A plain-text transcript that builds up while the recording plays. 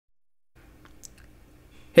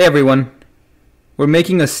Hey everyone, we're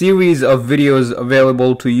making a series of videos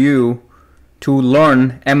available to you to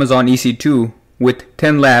learn Amazon EC2 with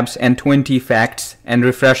 10 labs and 20 facts and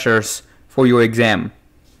refreshers for your exam.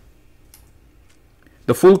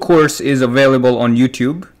 The full course is available on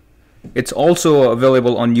YouTube. It's also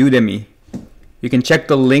available on Udemy. You can check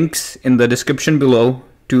the links in the description below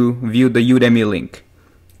to view the Udemy link.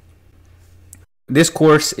 This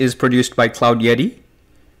course is produced by CloudYeti.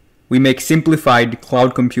 We make simplified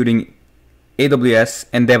cloud computing, AWS,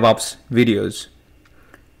 and DevOps videos.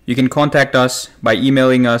 You can contact us by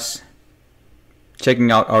emailing us,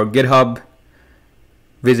 checking out our GitHub,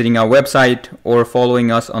 visiting our website, or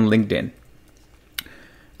following us on LinkedIn.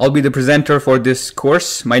 I'll be the presenter for this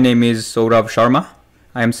course. My name is Saurav Sharma.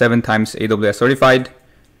 I am 7 times AWS certified.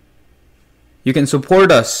 You can support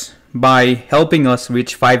us by helping us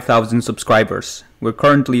reach 5,000 subscribers. We're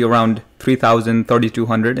currently around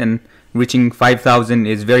 3,200 and reaching 5,000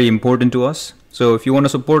 is very important to us. So if you want to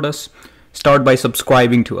support us, start by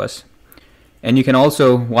subscribing to us. And you can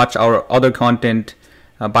also watch our other content,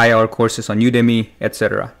 buy our courses on Udemy,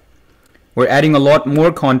 etc. We're adding a lot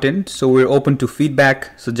more content, so we're open to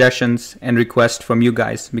feedback, suggestions, and requests from you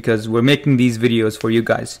guys because we're making these videos for you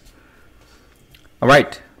guys. All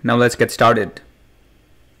right, now let's get started.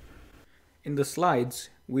 In the slides,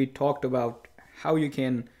 we talked about how you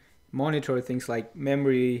can monitor things like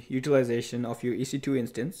memory utilization of your EC2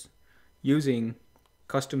 instance using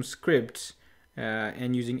custom scripts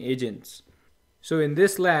and using agents. So in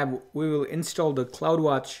this lab, we will install the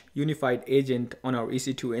CloudWatch Unified Agent on our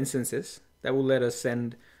EC2 instances. That will let us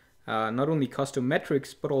send not only custom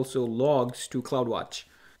metrics, but also logs to CloudWatch.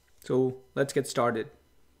 So let's get started.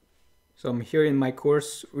 So I'm here in my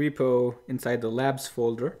course repo inside the labs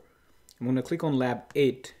folder. I'm going to click on lab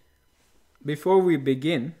 8. Before we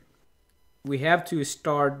begin, we have to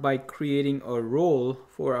start by creating a role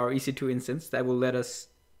for our EC2 instance that will let us,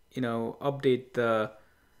 update the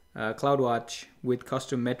CloudWatch with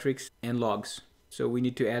custom metrics and logs. So we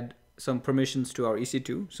need to add some permissions to our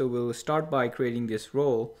EC2. So we'll start by creating this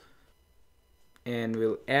role, and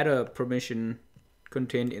we'll add a permission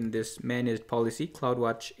contained in this managed policy,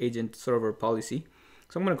 CloudWatch Agent Server policy.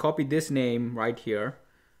 So I'm going to copy this name right here.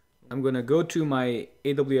 I'm going to go to my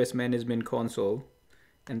AWS Management Console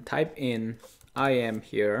and type in IAM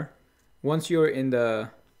here. Once you're in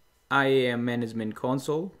the IAM Management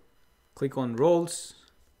Console, click on Roles.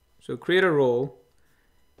 So create a role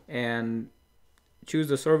and choose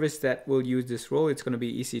the service that will use this role. It's going to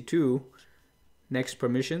be EC2. Next,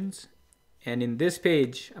 permissions. And in this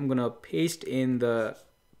page, I'm going to paste in the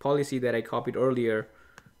policy that I copied earlier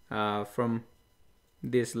from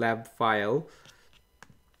this lab file.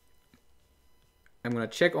 I'm going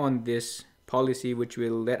to check on this policy, which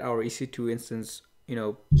will let our EC2 instance,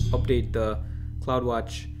 update the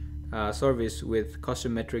CloudWatch service with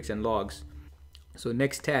custom metrics and logs. So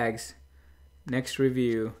next tags, next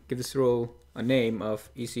review, give this role a name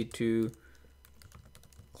of EC2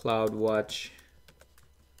 CloudWatch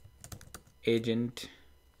Agent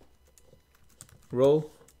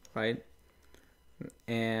role, right?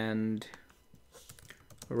 And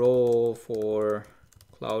role for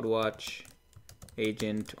CloudWatch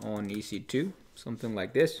Agent on EC2, something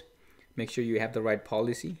like this. Make sure you have the right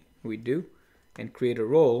policy. We do. And create a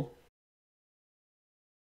role.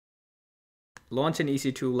 Launch an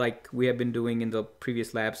EC2 like we have been doing in the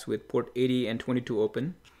previous labs with port 80 and 22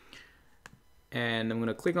 open. And I'm going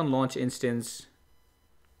to click on launch instance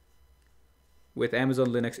with Amazon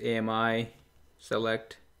Linux AMI.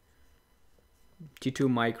 Select T2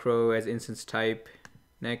 micro as instance type.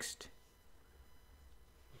 Next.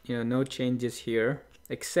 No changes here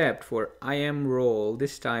except for IAM role.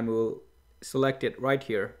 This time we'll select it right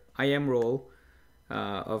here. IAM role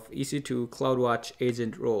of EC2 CloudWatch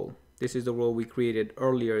Agent role. This is the role we created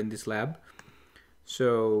earlier in this lab.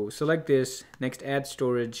 So select this. Next, add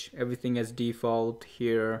storage. Everything as default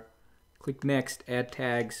here. Click next, add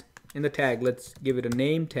tags. In the tag, let's give it a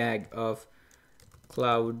name tag of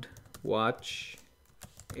CloudWatch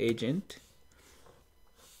Agent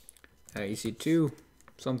EC2.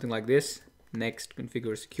 Something like this. Next,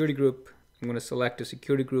 configure a security group. I'm going to select a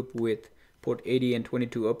security group with port 80 and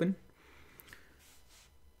 22 open.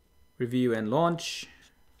 Review and launch.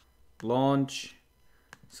 Launch.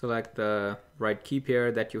 Select the right key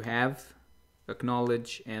pair that you have.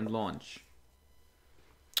 Acknowledge and launch.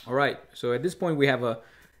 All right. So at this point, we have a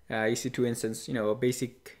EC2 instance, a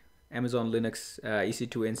basic Amazon Linux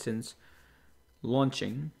EC2 instance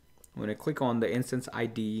launching. I'm going to click on the instance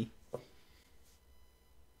ID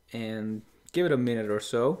and give it a minute or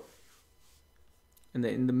so. And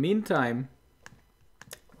in the meantime,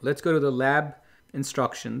 let's go to the lab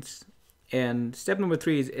instructions. And step number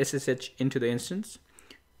 3 is SSH into the instance.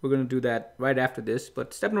 We're going to do that right after this.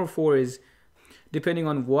 But step number 4 is, depending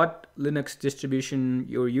on what Linux distribution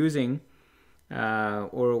you're using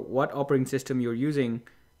or what operating system you're using,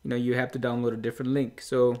 you have to download a different link.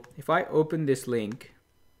 So if I open this link,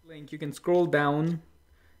 you can scroll down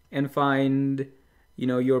and find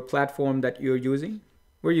your platform that you're using.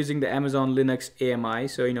 We're using the Amazon Linux AMI,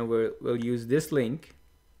 so we'll use this link.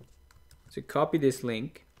 So copy this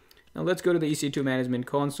link. Now let's go to the EC2 Management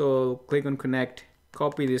Console, click on Connect,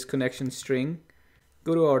 copy this connection string,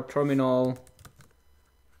 go to our terminal.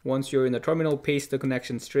 Once you're in the terminal, paste the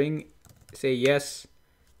connection string, say yes,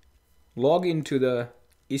 log into the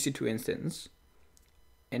EC2 instance,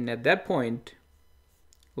 and at that point,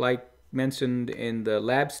 like mentioned in the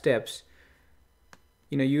lab steps,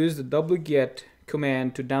 use the wget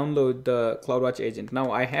command to download the CloudWatch agent.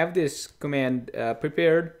 Now I have this command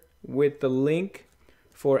prepared with the link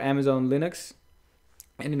for Amazon Linux,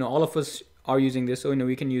 and all of us are using this, so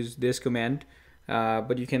we can use this command,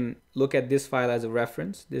 but you can look at this file as a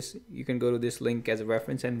reference. You can go to this link as a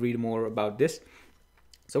reference and read more about this.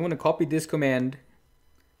 So I'm going to copy this command,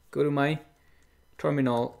 go to my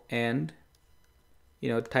terminal, and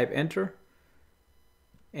type enter,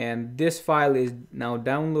 and this file is now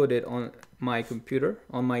downloaded on my computer,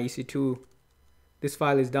 on my EC2. This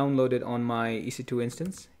file is downloaded on my EC2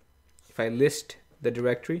 instance. If I list the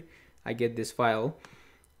directory, I get this file.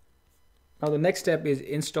 Now the next step is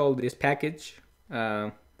install this package,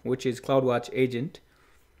 which is CloudWatch agent.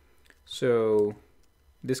 So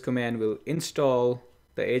this command will install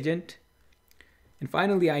the agent, and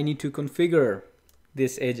finally I need to configure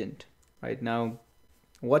this agent. Right now,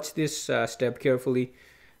 watch this step carefully.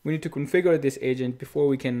 We need to configure this agent before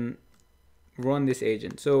we can run this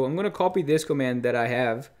agent. So I'm going to copy this command that I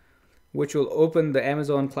have, which will open the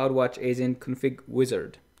Amazon CloudWatch agent config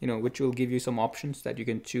wizard, which will give you some options that you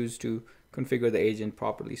can choose to configure the agent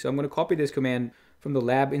properly. So I'm going to copy this command from the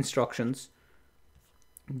lab instructions,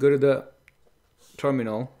 go to the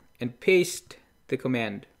terminal, and paste the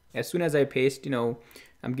command. As soon as I paste,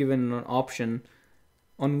 I'm given an option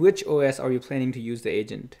on which OS are you planning to use the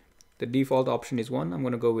agent. The default option is 1. I'm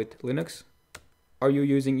going to go with Linux. Are you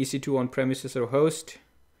using EC2 on premises or host?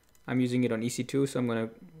 I'm using it on EC2, so I'm going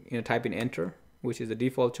to type in enter, which is the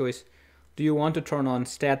default choice. Do you want to turn on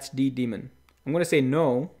statsd daemon? I'm going to say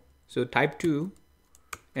no, so type 2,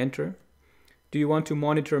 enter. Do you want to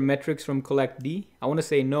monitor metrics from collectd? I want to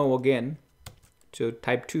say no again, so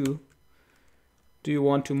type 2. Do you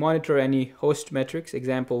want to monitor any host metrics,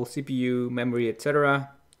 example CPU, memory,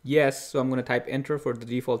 etc.? Yes, so I'm going to type enter for the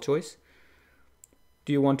default choice.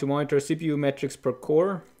 Do you want to monitor CPU metrics per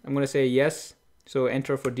core? I'm going to say yes, so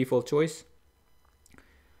enter for default choice.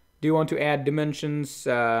 Do you want to add dimensions?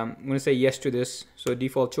 I'm going to say yes to this, so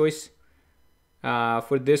default choice.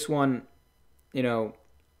 For this one,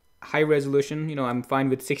 high resolution, I'm fine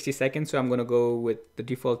with 60 seconds, so I'm going to go with the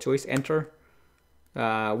default choice, enter.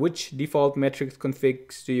 Which default metrics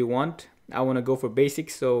configs do you want? I want to go for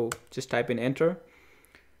basics, so just type in enter.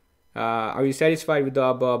 Are you satisfied with the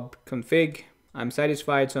above config? I'm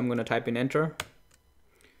satisfied, so I'm going to type in enter.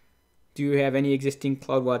 Do you have any existing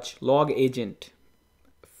CloudWatch log agent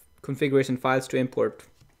configuration files to import?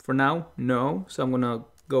 For now, no, so I'm going to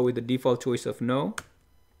go with the default choice of no.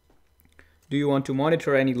 Do you want to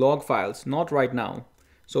monitor any log files? Not right now,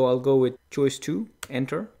 so I'll go with choice 2,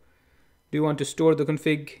 enter. Do you want to store the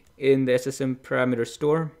config in the SSM parameter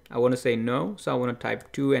store? I want to say no, so I want to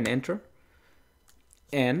type 2 and enter.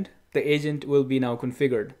 And the agent will be now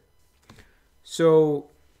configured.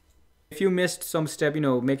 So if you missed some step,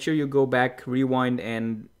 make sure you go back, rewind,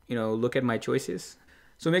 and look at my choices.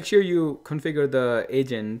 So make sure you configure the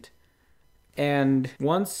agent, and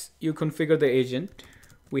once you configure the agent,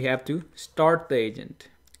 we have to start the agent.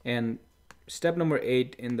 And step number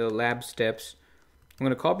 8 in the lab steps, I'm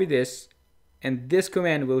going to copy this, and this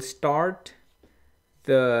command will start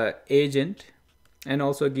the agent and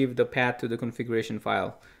also give the path to the configuration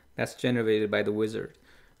file that's generated by the wizard.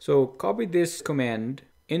 So copy this command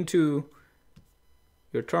into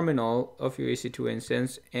your terminal of your EC2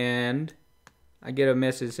 instance, and I get a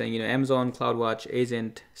message saying, Amazon CloudWatch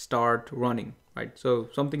agent start running, right? So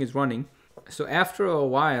something is running. So after a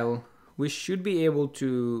while, we should be able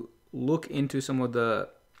to look into some of the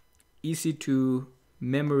EC2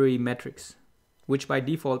 memory metrics, which by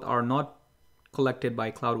default are not collected by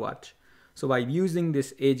CloudWatch. So by using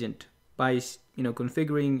this agent, by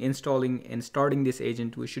configuring, installing, and starting this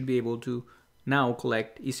agent, we should be able to now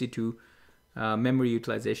collect EC2 memory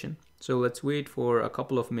utilization. So let's wait for a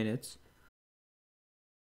couple of minutes.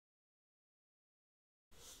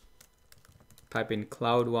 type in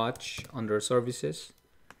CloudWatch under services.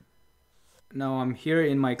 Now I'm here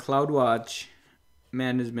in my CloudWatch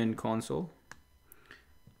management console.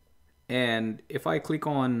 And if I click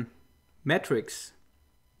on metrics,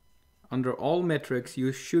 under all metrics,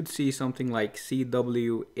 you should see something like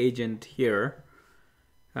CW agent here.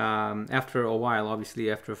 After a while, obviously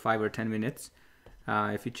after 5 or 10 minutes,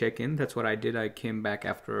 if you check in, that's what I did. I came back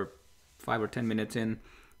after 5 or 10 minutes in.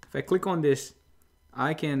 If I click on this,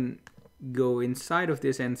 I can go inside of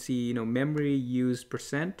this and see, you know, memory use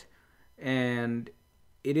percent, and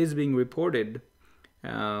it is being reported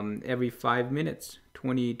every 5 minutes,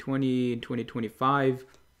 2020, 2025.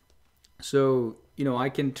 So, you know, I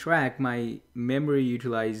can track my memory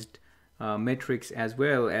utilized metrics as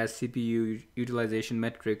well as CPU utilization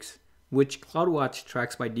metrics, which CloudWatch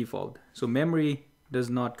tracks by default. So memory does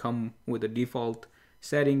not come with a default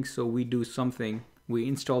setting, so we do something. We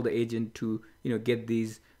install the agent to, you know, get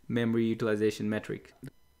these memory utilization metrics.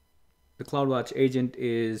 The CloudWatch agent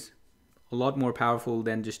is a lot more powerful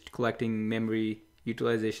than just collecting memory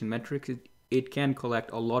utilization metrics. It can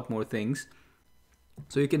collect a lot more things.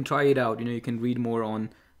 So you can try it out. You know, you can read more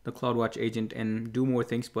on the CloudWatch agent and do more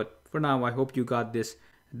things. But for now, I hope you got this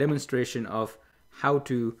demonstration of how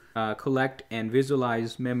to collect and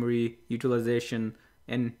visualize memory utilization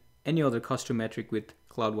and any other custom metric with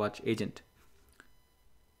CloudWatch agent.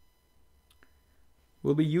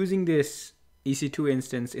 We'll be using this EC2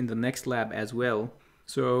 instance in the next lab as well.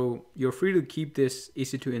 So you're free to keep this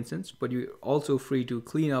EC2 instance, but you're also free to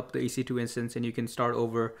clean up the EC2 instance, and you can start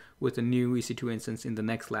over with a new EC2 instance in the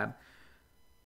next lab.